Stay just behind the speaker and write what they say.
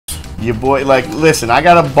Your boy, like, listen, I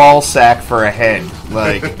got a ball sack for a head.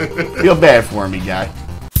 Like, feel bad for me, guy.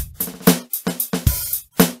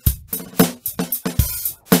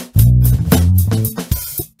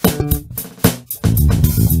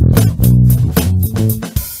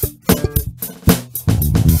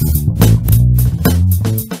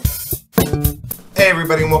 Hey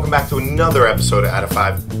everybody, and welcome back to another episode of Out of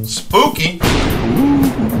 5 Spooky,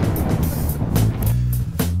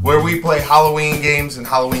 where we play Halloween games and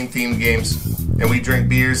Halloween themed games, and we drink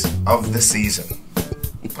beers of the season.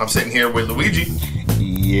 I'm sitting here with Luigi.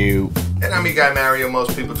 You. And I'm your guy Mario.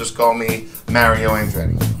 Most people just call me Mario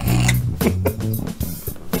Andretti.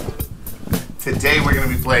 Today we're going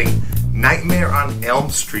to be playing Nightmare on Elm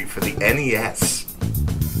Street for the NES.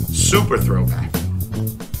 Super throwback.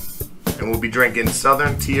 And we'll be drinking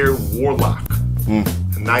Southern Tier Warlock.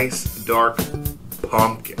 A nice, dark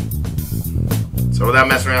pumpkin. So without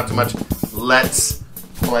messing around too much, let's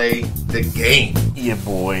play the game. Yeah,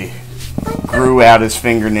 boy. Grew out his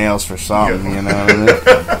fingernails for something, you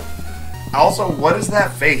know. Also, what is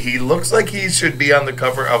that face? He looks like he should be on the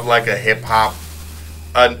cover of like a hip-hop,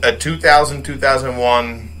 a 2000,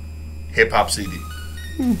 2001 hip-hop CD.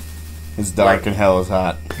 It's dark and hell is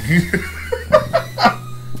hot.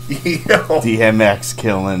 Yo. DMX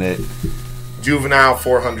killing it. Juvenile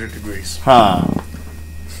 400 degrees. Huh.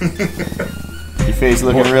 Your face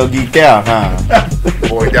looking real geeked out, huh?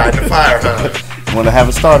 Boy died in a fire, huh? Want to have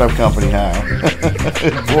a startup company, huh?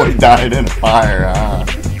 Boy died in a fire, huh?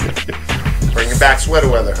 Bringing back sweater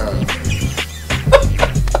weather, huh?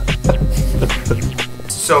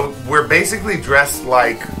 So we're basically dressed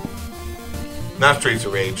like, not Streets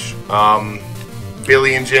of Rage,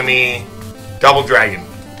 Billy and Jimmy, Double Dragon.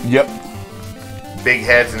 Yep. Big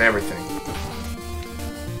heads and everything.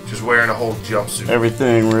 Just wearing a whole jumpsuit.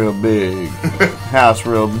 Everything real big. House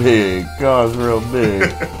real big. Cars real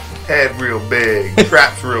big. Head real big.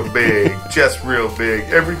 Traps real big. Chest real big.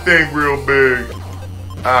 Everything real big.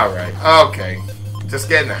 Alright. Okay. Just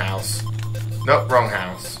get in the house. Nope, wrong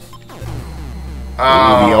house.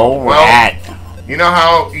 The old rat. You know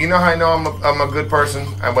how I know I'm a good person?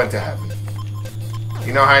 I went to heaven.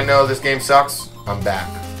 You know how I know this game sucks? I'm back.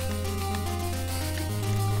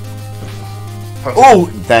 Oh,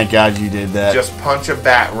 thank God you did that. Just punch a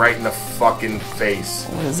bat right in the fucking face.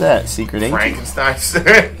 What is that? Secret Agent? Frankenstein.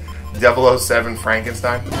 007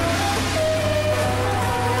 Frankenstein.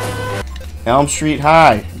 Elm Street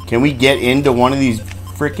High. Can we get into one of these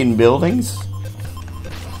freaking buildings?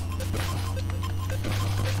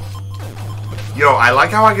 Yo, I like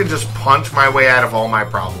how I can just punch my way out of all my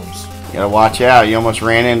problems. You gotta watch out. You almost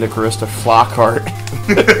ran into Carissa Flockhart.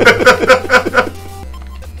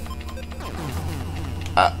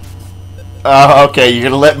 Okay, you're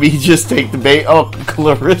gonna let me just take the bait. Oh,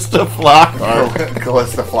 Clarissa Flockhart.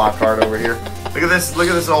 Calista Flockhart over here. Look at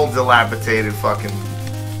this old dilapidated fucking.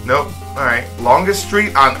 Nope. Alright. Longest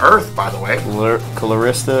street on Earth, by the way.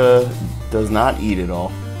 Clarissa does not eat it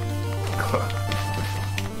all.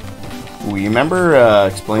 You remember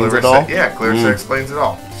Explains Clarissa, It All? Yeah, Clarissa Explains It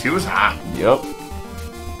All. She was hot. Yep.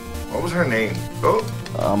 What was her name?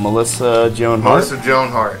 Oh. Melissa Joan Hart. Melissa Joan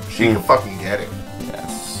Hart. She could fucking get it.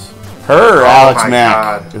 Yes. Her, Oh Alex my Mack.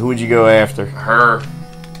 God. Who would you go after? Her.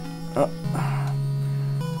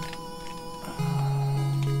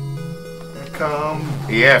 Here come.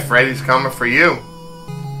 Yeah, Freddy's coming for you.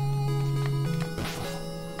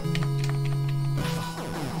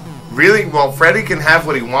 Really? Well, Freddy can have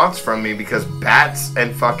what he wants from me because bats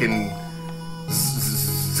and fucking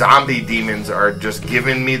zombie demons are just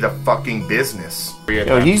giving me the fucking business.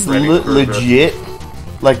 Yo, he's legit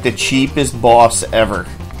like the cheapest boss ever.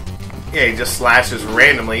 Yeah, he just slashes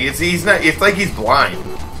randomly. It's like he's blind.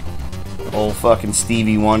 Old fucking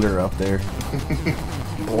Stevie Wonder up there.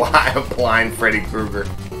 blind Freddy Krueger.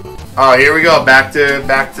 Oh, here we go. Back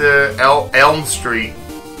to Elm Street.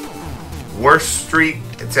 Worst street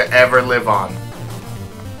to ever live on.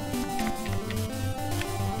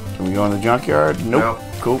 Can we go in the junkyard? Nope.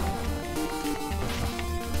 Cool.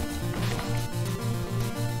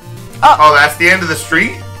 Oh, that's the end of the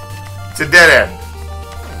street? It's a dead end.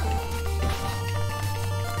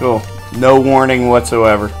 Cool. No warning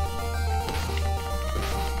whatsoever.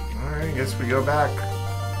 Alright, I guess we go back.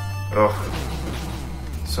 Ugh.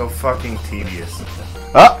 So fucking tedious.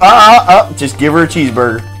 Just give her a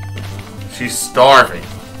cheeseburger. She's starving.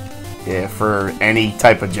 Yeah, for any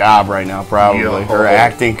type of job right now, probably. Yo. Her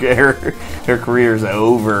acting, her career's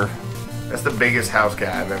over. That's the biggest house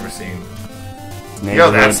cat I've ever seen. Neighborhood.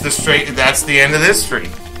 Yo, that's the end of this street.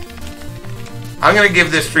 I'm gonna give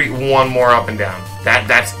this street one more up and down.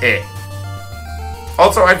 That's it.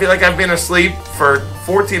 Also, I feel like I've been asleep for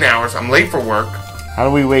 14 hours. I'm late for work. How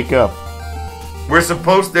do we wake up? There's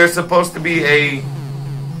supposed to be a...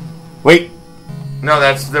 Wait. No,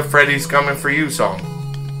 that's the Freddy's Coming For You song.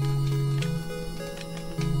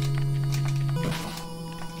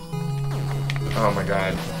 Oh my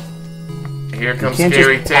god. Here comes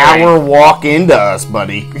Scary Terry. Power walk into us,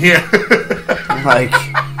 buddy. Yeah. Like,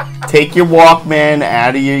 take your Walkman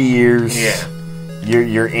out of your ears. Yeah.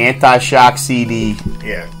 Your anti-shock CD.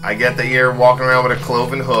 Yeah. I get that you're walking around with a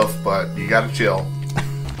cloven hoof, but you gotta chill.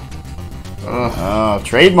 Oh,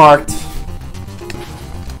 trademarked.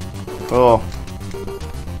 Cool.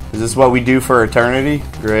 Is this what we do for eternity?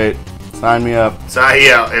 Great. Sign me up. So,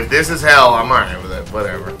 yeah, if this is hell, I'm alright with it.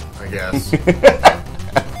 Whatever, I guess.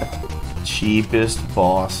 Cheapest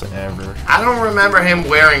boss ever. I don't remember him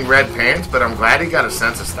wearing red pants, but I'm glad he got a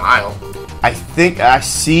sense of style. I think I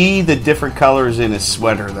see the different colors in his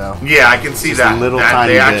sweater, though. Yeah, I can see Just that. a little that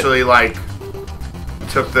tiny they bit. actually, like,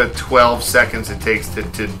 took the 12 seconds it takes to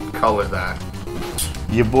color that.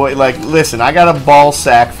 Your boy, like, listen, I got a ball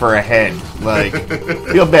sack for a head. Like,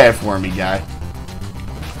 feel bad for me, guy.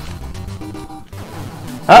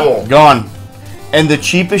 Cool. Gone. And the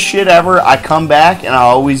cheapest shit ever, I come back and I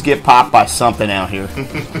always get popped by something out here.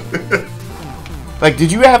 Like,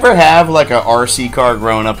 did you ever have, like, a RC car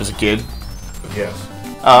growing up as a kid? Yes.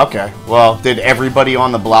 Oh, okay. Well, did everybody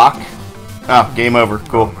on the block? Oh, game over.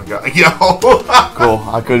 Cool. Oh my god. Yo! Cool.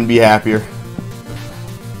 I couldn't be happier.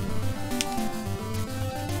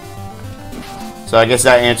 So I guess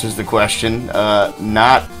that answers the question.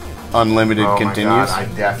 Not unlimited continues. My god, I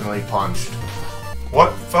definitely punched.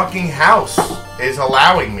 What fucking house is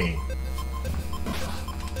allowing me?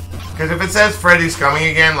 Because if it says Freddy's coming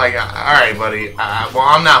again, like, alright, buddy. Well,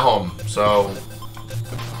 I'm not home, so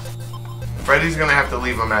Freddy's gonna have to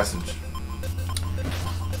leave a message.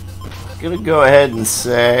 I'm gonna go ahead and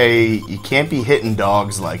say you can't be hitting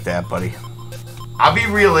dogs like that, buddy. I'll be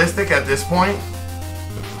realistic at this point.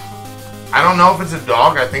 I don't know if it's a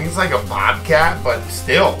dog. I think it's like a bobcat, but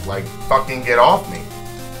still, like, fucking get off me.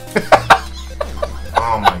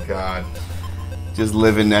 Oh my god. Just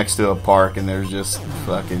living next to a park and there's just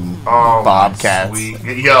fucking Oh, bobcats.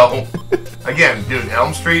 Yo. Again, dude,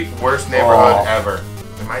 Elm Street, worst neighborhood ever.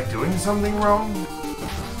 Am I doing something wrong?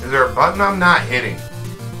 Is there a button I'm not hitting?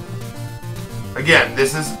 Again,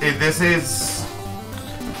 this is...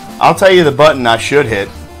 I'll tell you the button I should hit.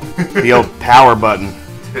 The old power button.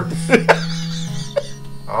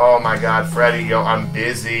 Oh my god, Freddy, yo, I'm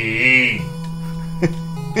busy.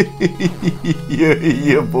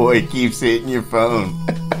 Your boy keeps hitting your phone.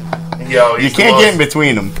 Yo, you can't get in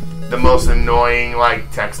between them. The most annoying, like,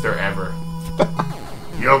 texter ever.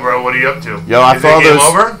 Yo, bro, what are you up to? Yo,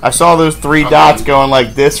 I saw those three dots going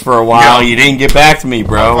like this for a while. Yo. You didn't get back to me,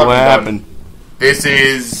 bro. What happened? This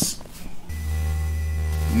is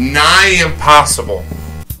nigh impossible.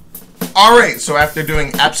 Alright, so after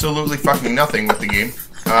doing absolutely fucking nothing with the game,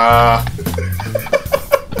 out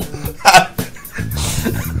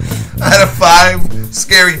of 5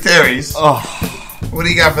 Scary Terrys, what do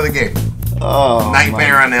you got for the game? Oh,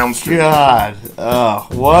 Nightmare on Elm Street. God. Oh,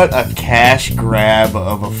 what a cash grab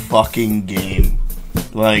of a fucking game.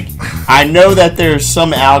 Like, I know that there's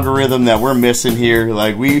some algorithm that we're missing here.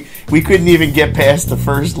 Like, we couldn't even get past the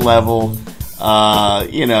first level.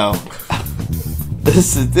 You know,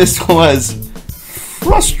 this was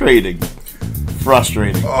frustrating.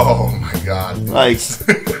 Oh my god. Like,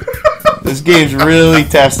 this game's really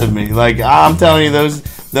tested me. Like, I'm telling you,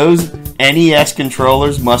 those NES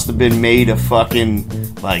controllers must have been made of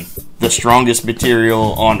fucking, like, the strongest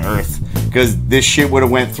material on Earth. Because this shit would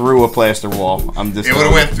have went through a plaster wall. It would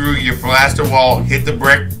have went through your plaster wall, hit the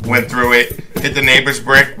brick, went through it, hit the neighbor's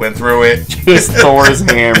brick, went through it. Just Thor's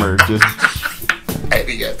hammer. Just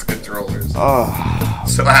NES controllers. Oh,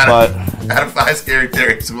 so out of 5 Scary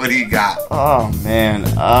Terrys, what do you got? Oh man,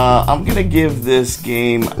 I'm gonna give this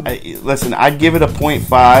game. Listen, I'd give it a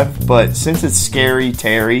 0.5, but since it's Scary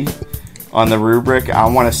Terry on the rubric, I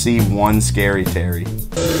want to see one Scary Terry.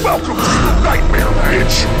 Welcome to the Nightmare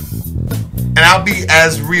Ranch. And I'll be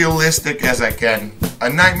as realistic as I can. A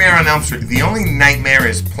Nightmare on Elm Street. The only nightmare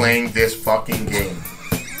is playing this fucking game.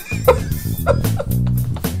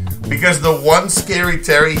 Because the one Scary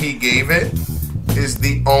Terry he gave it is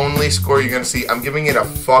the only score you're going to see. I'm giving it a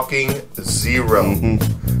fucking 0.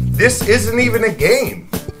 Mm-hmm. This isn't even a game.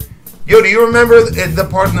 Yo, do you remember the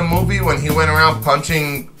part in the movie when he went around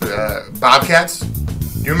punching bobcats?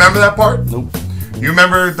 You remember that part? Nope. You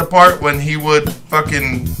remember the part when he would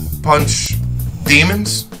fucking punch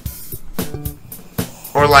demons?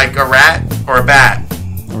 Or like a rat or a bat?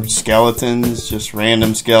 A or skeletons, just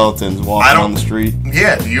random skeletons walking on the street.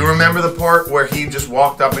 Yeah, do you remember the part where he just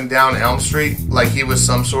walked up and down Elm Street like he was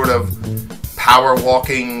some sort of power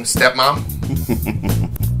walking stepmom?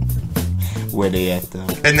 Where they at, though?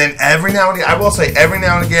 And then every now and again, I will say, every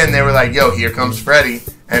now and again, they were like, yo, here comes Freddy.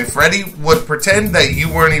 And Freddy would pretend that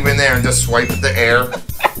you weren't even there and just swipe at the air.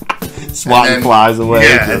 Swatting flies away.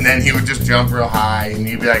 Yeah, and then he would just jump real high, and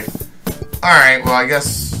you'd be like, alright, well, I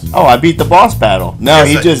guess... Oh, I beat the boss battle. No,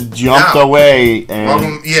 he just jumped away.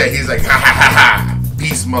 And yeah, he's like, ha ha ha ha,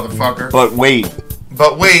 peace, motherfucker. But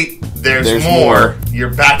wait, there's more.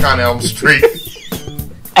 You're back on Elm Street.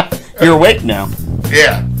 You're awake now.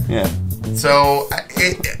 Yeah. Yeah. So,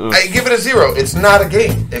 I give it a 0. It's not a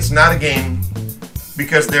game. It's not a game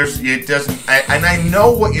because and I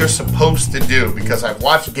know what you're supposed to do because I've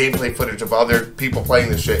watched gameplay footage of other people playing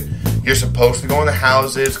this shit. You're supposed to go in the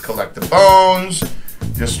houses, collect the bones,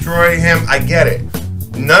 destroy him. I get it.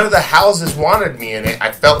 None of the houses wanted me in it.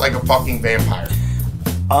 I felt like a fucking vampire.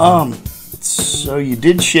 So you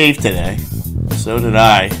did shave today. So did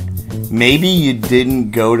I. Maybe you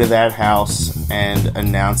didn't go to that house and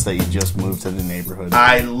announce that you just moved to the neighborhood.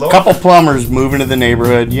 Couple plumbers moving to the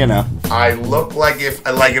neighborhood, you know. I look like if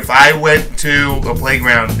I went to a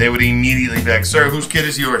playground, they would immediately be like, "Sir, whose kid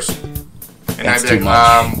is yours?" And That's I'd be too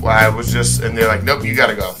like, much. Well, I was just, and they're like, "Nope, you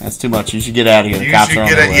gotta go." That's too much. You should get out of here. The You cops should are on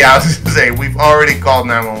get their it. way. Yeah, I was gonna say we've already called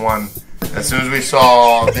 911 as soon as we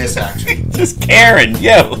saw this action. Just Karen,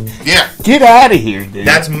 yo. Yeah, Get out of here, dude.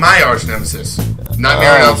 that's my arch nemesis.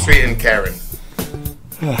 Nightmare on Elm Street and Karen.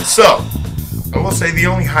 So, I will say the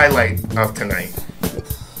only highlight of tonight.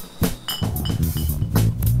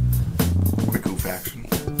 Quick oof action.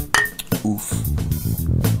 Oof.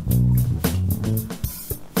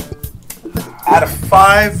 Out of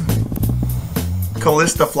 5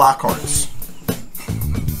 Callista Flockharts.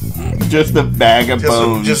 Just a bag of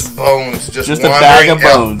bones. Just bones. Just a bag of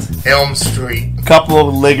wandering bones. Elm Street. Couple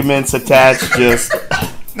of ligaments attached. Just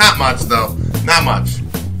Not much, though. Not much.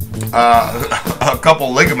 A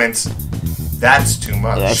couple ligaments. That's too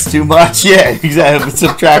much. that's too much. Yeah, exactly.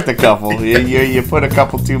 Subtract a couple. You put a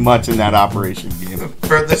couple too much in that operation game.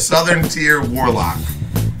 For the Southern Tier Warlock,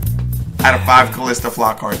 out of 5 Callista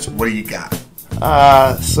Flockharts, what do you got?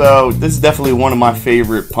 So this is definitely one of my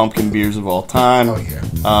favorite pumpkin beers of all time. Oh, yeah.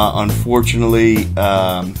 Unfortunately,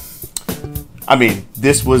 I mean,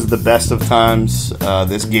 this was the best of times.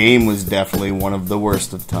 This game was definitely one of the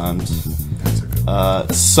worst of times. That's a good one.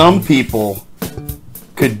 Some people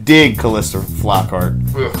could dig Callista Flockhart.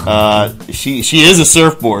 She is a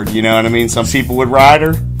surfboard, you know what I mean? Some people would ride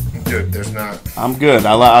her. Dude, there's not. I'm good.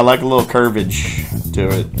 I like a little curvage to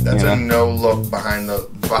it. That's you know? a no look behind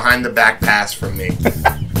the back pass from me.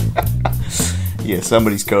 Yeah,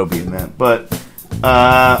 somebody's Kobe in that. But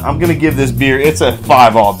I'm gonna give this beer. It's a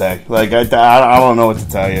 5 all day. Like I don't know what to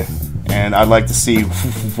tell you, and I'd like to see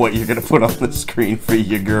what you're gonna put on the screen for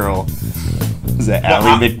your girl. Is that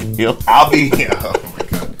Allie McNeil? I'll be. Oh my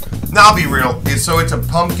god. No, I'll be real. So it's a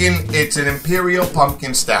pumpkin. It's an imperial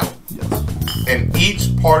pumpkin stout, and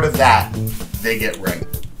each part of that they get right.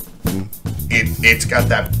 It's got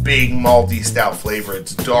that big malty stout flavor.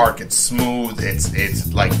 It's dark. It's smooth.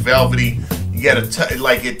 It's like velvety. You get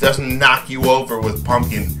like it doesn't knock you over with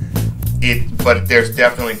pumpkin. But there's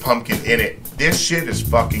definitely pumpkin in it. This shit is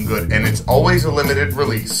fucking good, and it's always a limited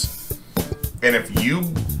release. And if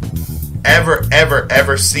you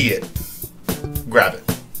ever see it, grab it.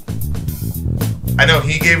 I know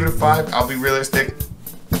he gave it a 5. I'll be realistic.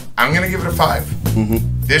 I'm gonna give it a 5. Mm-hmm.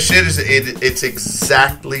 This shit it's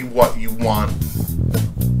exactly what you want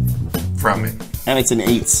from it. And it's an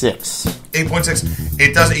 8.6. 8.6.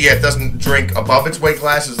 It doesn't drink above its weight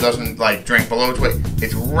classes. Doesn't like drink below its weight.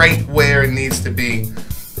 It's right where it needs to be.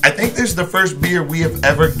 I think this is the first beer we have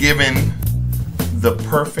ever given the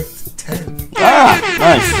perfect 10. Ah,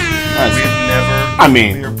 nice. We have never. I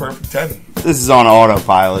mean, given beer perfect 10. This is on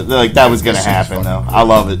autopilot. Like that was gonna happen though. I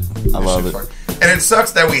love it. I love it. Fun. And it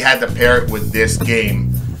sucks that we had to pair it with this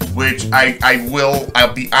game, which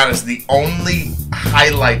I'll be honest, the only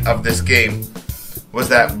highlight of this game was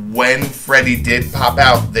that when Freddy did pop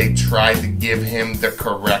out, they tried to give him the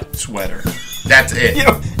correct sweater. That's it. You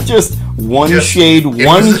know, just one shade,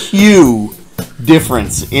 one hue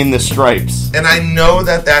difference in the stripes. And I know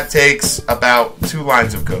that takes about 2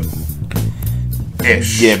 lines of code.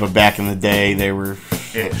 Ish. Yeah, but back in the day, they were...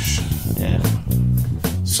 Ish. Yeah.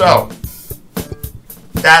 So,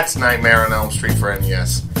 that's Nightmare on Elm Street for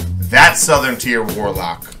NES. That's Southern Tier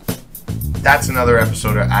Warlock. That's another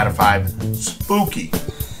episode of Out of 5 Spooky.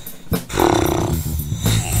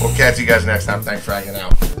 We'll catch you guys next time. Thanks for hanging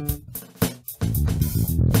out.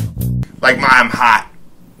 Like, I'm hot.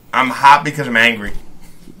 I'm hot because I'm angry.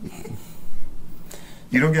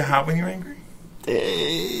 You don't get hot when you're angry?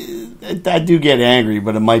 I do get angry,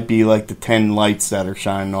 but it might be like the 10 lights that are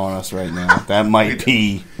shining on us right now. That might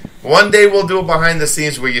be. One day we'll do a behind the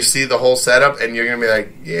scenes where you see the whole setup and you're going to be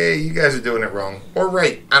like, yeah, you guys are doing it wrong. Or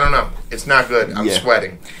right. I don't know. It's not good. I'm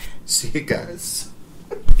sweating. See you guys.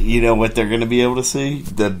 You know what they're going to be able to see?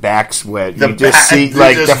 The back sweat. The you just back, see,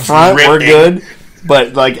 like, the front, dripping. we're good.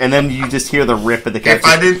 But, like, and then you just hear the rip of the catch.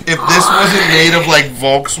 If this wasn't made of, like,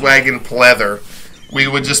 Volkswagen pleather, we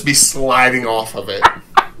would just be sliding off of it.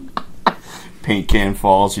 Paint can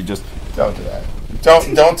falls, you just... Don't do that.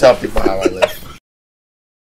 Don't tell people how I live.